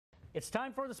It's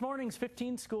time for this morning's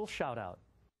 15 school shout out.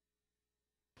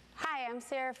 Hi, I'm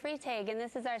Sarah Freitag, and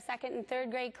this is our second and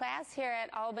third grade class here at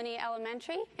Albany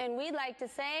Elementary, and we'd like to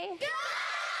say...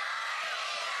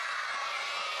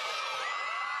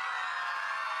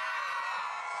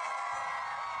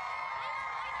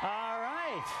 All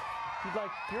right. If you'd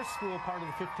like your school part of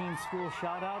the 15 school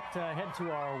shout out, head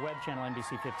to our web channel,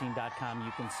 NBC15.com.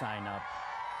 You can sign up.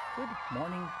 Good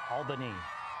morning, Albany.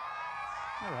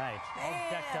 All right. All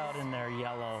decked out in their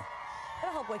yellow.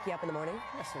 It'll help wake you up in the morning.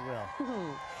 Yes, it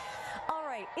will. All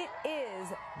right, it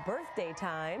is birthday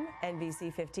time.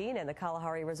 NBC 15 and the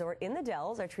Kalahari Resort in the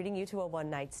Dells are treating you to a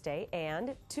one-night stay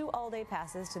and 2 all-day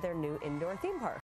passes to their new indoor theme park.